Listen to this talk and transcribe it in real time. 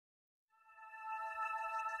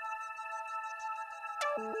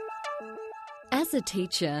As a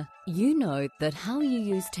teacher, you know that how you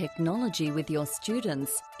use technology with your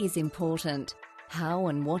students is important. How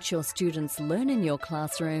and what your students learn in your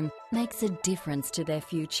classroom makes a difference to their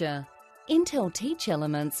future. Intel Teach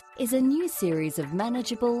Elements is a new series of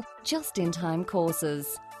manageable, just-in-time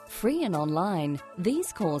courses. Free and online,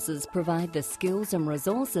 these courses provide the skills and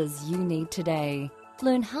resources you need today.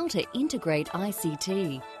 Learn how to integrate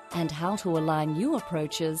ICT and how to align new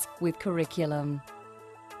approaches with curriculum.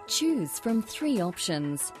 Choose from 3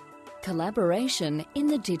 options: collaboration in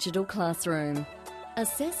the digital classroom,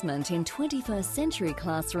 assessment in 21st century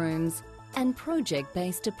classrooms, and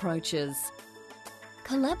project-based approaches.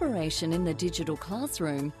 Collaboration in the digital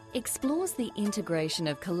classroom explores the integration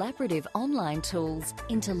of collaborative online tools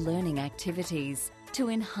into learning activities to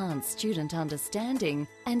enhance student understanding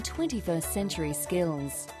and 21st century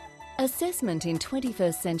skills. Assessment in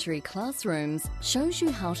 21st century classrooms shows you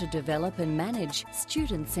how to develop and manage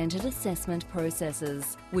student-centred assessment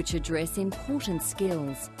processes, which address important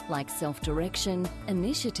skills like self-direction,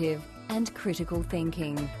 initiative, and critical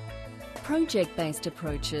thinking. Project-based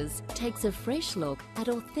approaches takes a fresh look at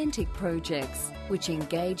authentic projects which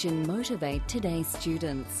engage and motivate today's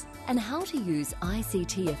students, and how to use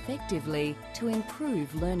ICT effectively to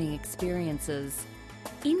improve learning experiences.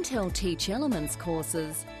 Intel Teach Elements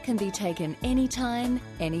courses can be taken anytime,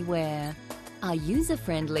 anywhere. Are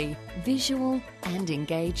user-friendly, visual and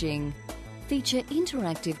engaging. Feature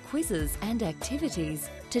interactive quizzes and activities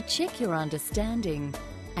to check your understanding,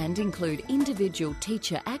 and include individual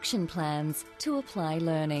teacher action plans to apply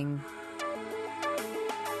learning.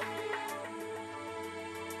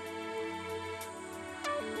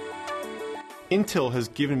 Intel has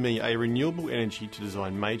given me a renewable energy to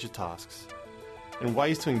design major tasks and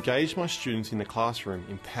ways to engage my students in the classroom,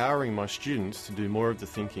 empowering my students to do more of the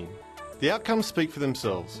thinking. The outcomes speak for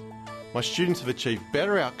themselves. My students have achieved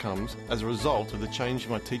better outcomes as a result of the change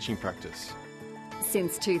in my teaching practice.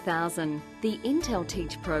 Since 2000, the Intel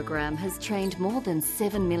Teach program has trained more than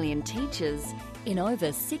 7 million teachers in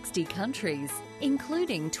over 60 countries,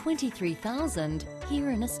 including 23,000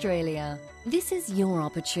 here in Australia. This is your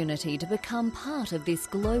opportunity to become part of this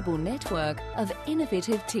global network of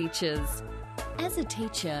innovative teachers. As a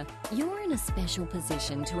teacher, you're in a special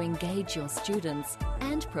position to engage your students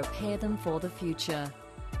and prepare them for the future.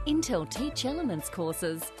 Intel Teach Elements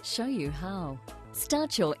courses show you how.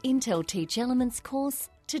 Start your Intel Teach Elements course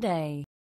today.